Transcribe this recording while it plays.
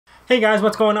Hey guys,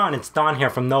 what's going on? It's Don here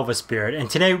from Novaspirit, and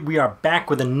today we are back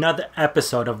with another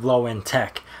episode of Low End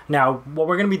Tech. Now, what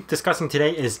we're going to be discussing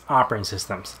today is operating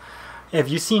systems. If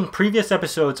you've seen previous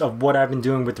episodes of what I've been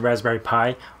doing with the Raspberry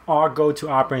Pi, our go-to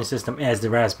operating system is the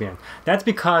Raspbian. That's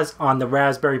because on the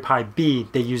Raspberry Pi B,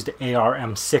 they used the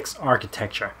ARM6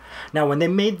 architecture. Now, when they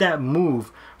made that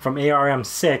move from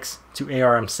ARM6 to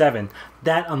ARM7,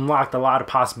 that unlocked a lot of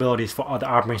possibilities for other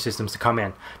operating systems to come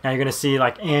in. Now, you're going to see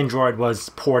like Android was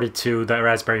ported to the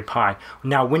Raspberry Pi.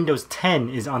 Now, Windows 10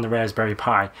 is on the Raspberry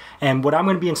Pi. And what I'm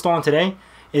going to be installing today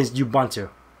is Ubuntu,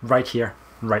 right here,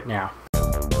 right now.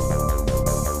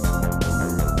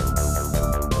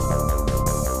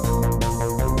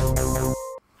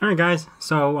 Alright guys,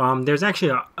 so there's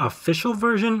actually an official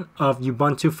version of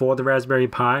Ubuntu for the Raspberry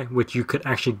Pi, which you could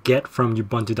actually get from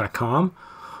Ubuntu.com,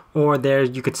 or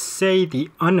you could say the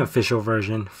unofficial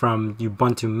version from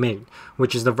Ubuntu-Mate,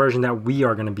 which is the version that we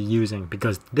are going to be using,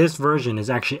 because this version is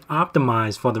actually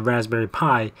optimized for the Raspberry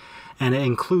Pi, and it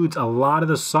includes a lot of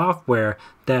the software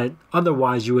that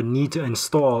otherwise you would need to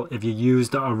install if you use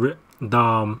the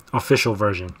official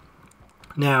version.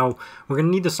 Now, we're going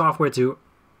to need the software to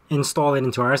install it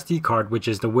into our SD card, which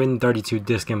is the Win32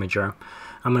 disk imager.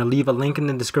 I'm going to leave a link in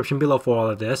the description below for all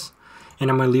of this, and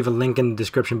I'm going to leave a link in the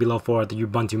description below for the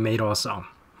Ubuntu-Mate also.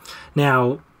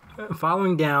 Now,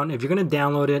 following down, if you're going to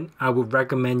download it, I would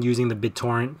recommend using the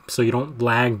BitTorrent so you don't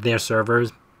lag their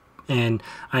servers. And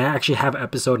I actually have an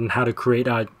episode on how to create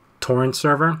a torrent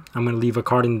server. I'm going to leave a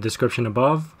card in the description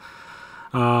above.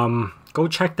 Go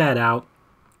check that out.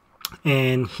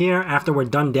 And here, after we're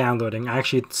done downloading, I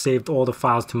actually saved all the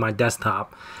files to my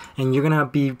desktop, and you're gonna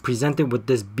be presented with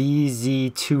this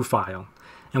BZ2 file.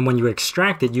 And when you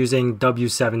extract it using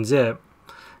W7-zip,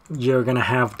 you're gonna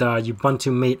have the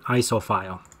Ubuntu-Mate ISO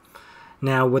file.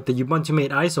 Now, with the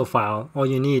Ubuntu-Mate ISO file, all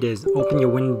you need is open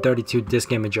your Win32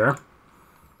 disk imager.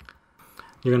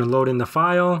 You're gonna load in the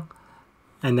file,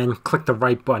 and then click the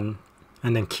right button,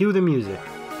 and then cue the music.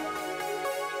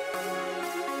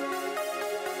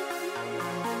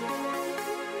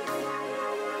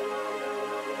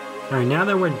 Alright, now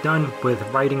that we're done with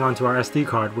writing onto our SD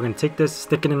card, we're going to take this,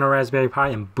 stick it in our Raspberry Pi,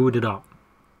 and boot it up.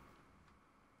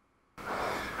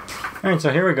 Alright,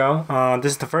 so here we go.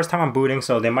 This is the first time I'm booting,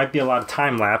 so there might be a lot of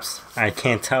time lapse. I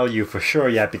can't tell you for sure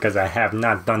yet because I have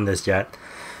not done this yet.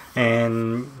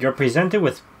 And you're presented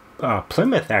with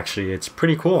Plymouth, actually. It's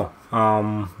pretty cool.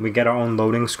 We get our own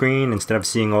loading screen instead of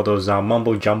seeing all those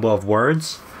mumbo jumbo of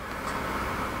words.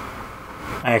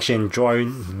 I actually enjoy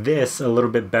this a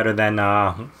little bit better than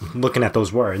looking at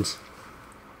those words.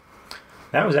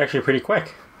 That was actually pretty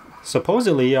quick.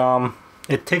 Supposedly,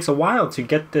 it takes a while to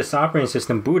get this operating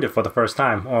system booted for the first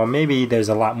time. Or maybe there's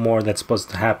a lot more that's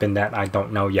supposed to happen that I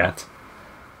don't know yet.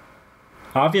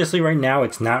 Obviously, right now,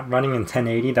 it's not running in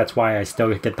 1080. That's why I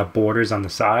still get the borders on the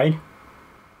side.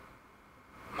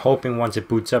 I'm hoping once it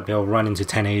boots up, it'll run into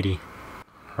 1080.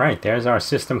 Right, there's our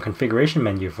system configuration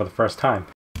menu for the first time.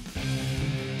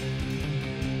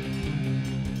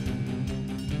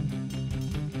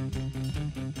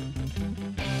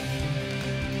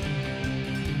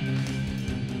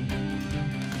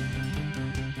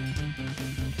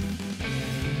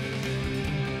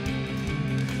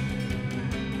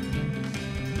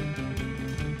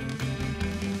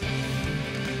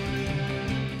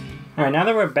 Alright, now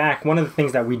that we're back, one of the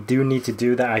things that we do need to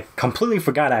do that I completely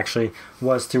forgot actually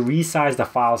was to resize the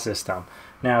file system.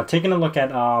 Now, taking a look at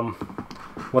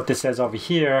what this says over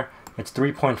here, it's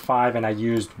 3.5 and I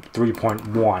used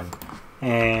 3.1.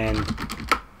 And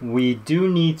we do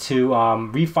need to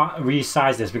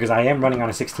resize this because I am running on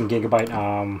a 16 gigabyte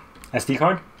SD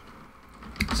card.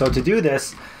 So to do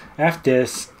this,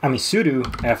 sudo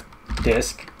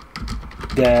fdisk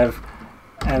dev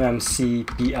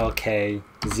mmcblk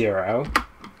 0.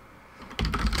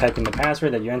 Type in the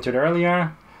password that you entered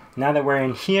earlier. Now that we're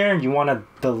in here, you want to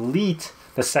delete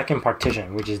the second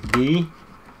partition, which is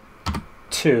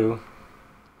D2,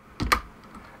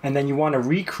 and then you want to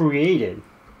recreate it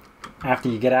after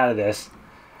you get out of this.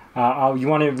 You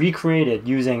want to recreate it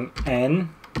using n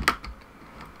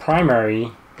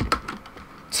primary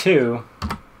 2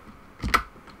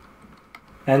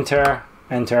 enter,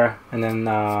 enter, and then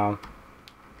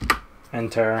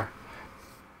enter.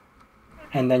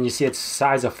 And then you see its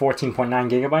size of 14.9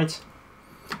 gigabytes.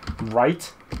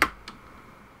 Right.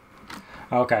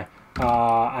 Okay.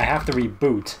 I have to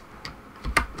reboot.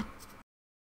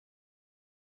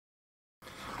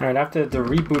 Alright, after the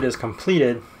reboot is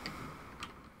completed,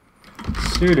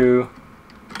 sudo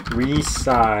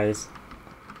resize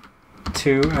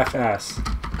 2fs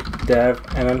dev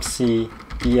mmc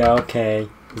blk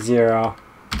 0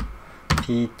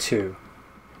 p2.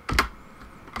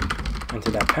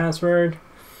 enter that password.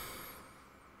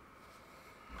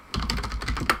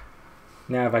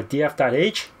 Now if I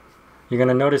df.h, you're going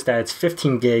to notice that it's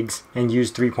 15 gigs and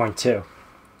use 3.2.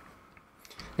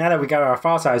 Now that we got our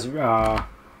file size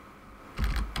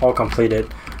all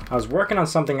completed, I was working on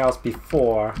something else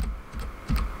before,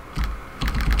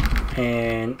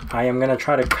 and I am going to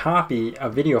try to copy a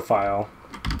video file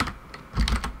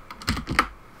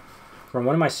from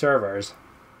one of my servers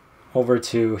over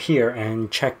to here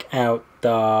and check out the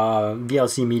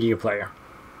VLC media player.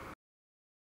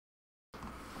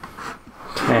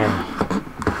 Okay.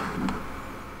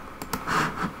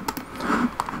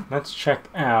 Let's check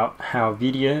out how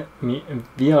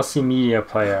VLC media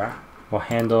player will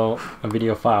handle a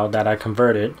video file that I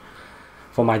converted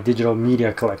for my digital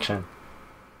media collection.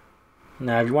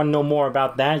 Now, if you want to know more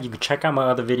about that, you can check out my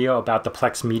other video about the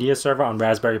Plex media server on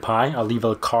Raspberry Pi. I'll leave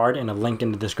a card and a link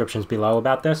in the descriptions below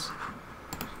about this.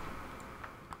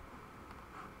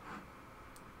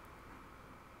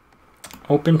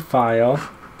 Open file,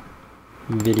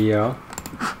 video,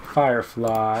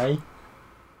 Firefly.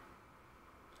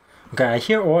 Okay, I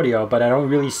hear audio, but I don't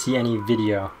really see any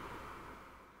video.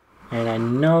 And I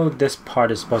know this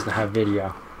part is supposed to have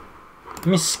video. Let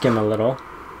me skim a little.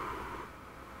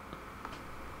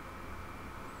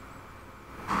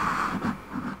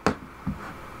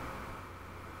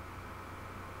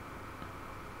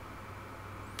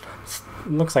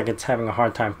 Looks like it's having a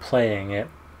hard time playing it.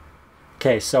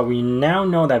 Okay, so we now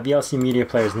know that VLC Media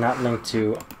Player is not linked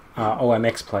to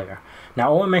OMX Player.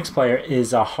 Now, OMX Player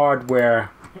is a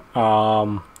hardware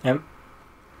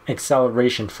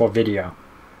acceleration for video.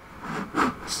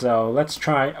 So let's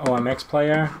try OMX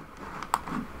Player.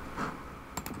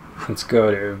 Let's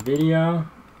go to Video,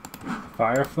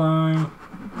 Firefly,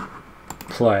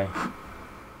 Play.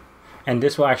 And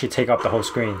this will actually take up the whole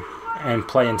screen and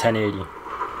play in 1080.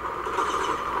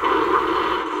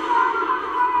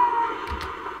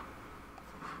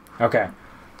 Okay,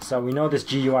 so we know this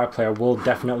GUI player will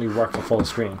definitely work for full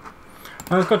screen.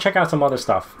 Now let's go check out some other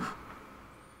stuff.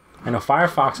 I know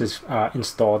Firefox is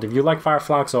installed. If you like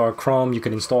Firefox or Chrome, you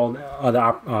could install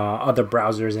other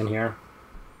browsers in here.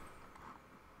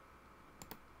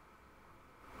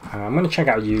 I'm going to check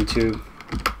out YouTube.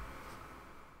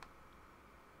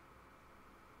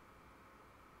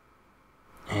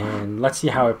 And let's see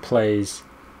how it plays.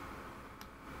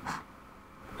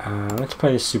 Let's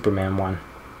play the Superman one.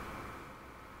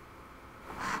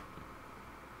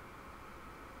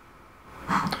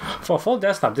 For a full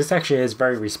desktop, this actually is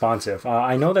very responsive.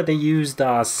 I know that they used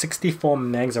 64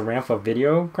 megs of RAM for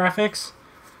video graphics.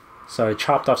 So it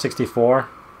chopped off 64.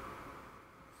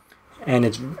 And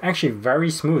it's actually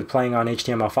very smooth playing on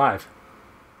HTML5.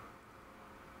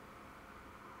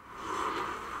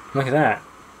 Look at that.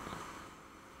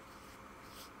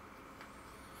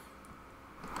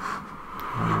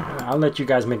 I'll let you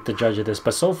guys make the judge of this,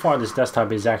 but so far this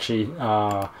desktop is actually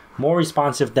more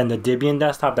responsive than the Debian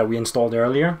desktop that we installed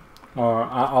earlier. Or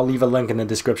I'll leave a link in the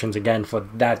descriptions again for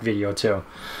that video too.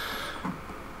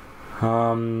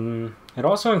 It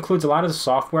also includes a lot of the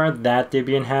software that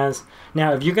Debian has.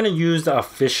 Now, if you're going to use the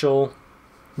official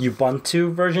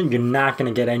Ubuntu version, you're not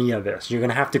going to get any of this. You're going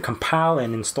to have to compile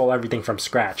and install everything from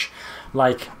scratch,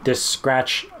 like this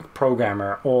Scratch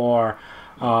programmer or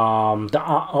the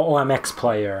OMX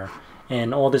player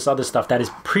and all this other stuff that is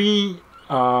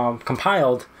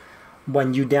compiled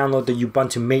when you download the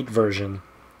Ubuntu-Mate version.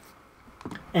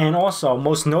 And also,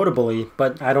 most notably,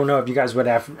 but I don't know if you guys would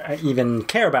even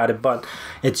care about it, but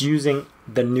it's using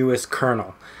the newest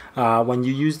kernel. When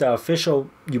you use the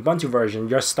official Ubuntu version,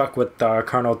 you're stuck with the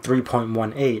kernel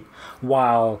 3.18,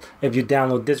 while if you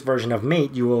download this version of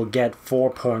Mate, you will get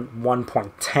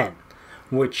 4.1.10,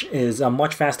 which is a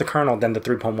much faster kernel than the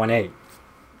 3.18.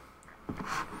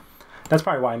 That's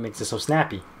probably why it makes it so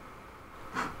snappy.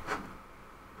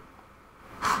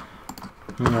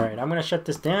 Alright, I'm going to shut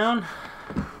this down.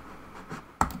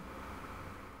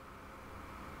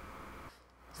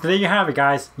 So there you have it,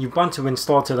 guys. Ubuntu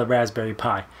installed to the Raspberry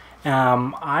Pi.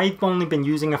 I've only been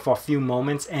using it for a few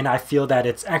moments, and I feel that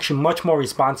it's actually much more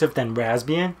responsive than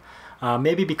Raspbian.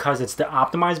 Maybe because it's the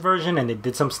optimized version and they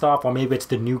did some stuff, or maybe it's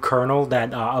the new kernel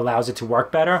that allows it to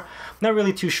work better. I'm not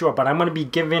really too sure, but I'm going to be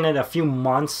giving it a few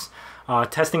months,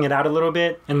 testing it out a little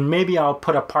bit, and maybe I'll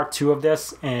put a part 2 of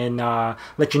this and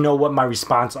let you know what my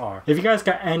response are. If you guys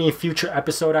got any future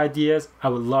episode ideas, I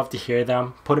would love to hear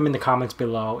them. Put them in the comments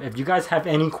below. If you guys have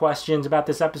any questions about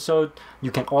this episode,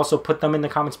 you can also put them in the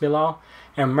comments below.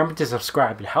 And remember to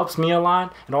subscribe. It helps me a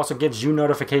lot. It also gives you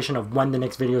notification of when the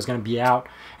next video is going to be out.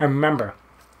 And remember,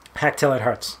 hack till it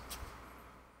hurts.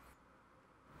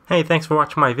 Hey, thanks for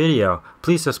watching my video.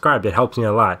 Please subscribe, it helps me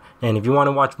a lot. And if you want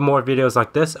to watch more videos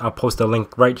like this, I'll post a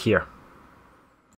link right here.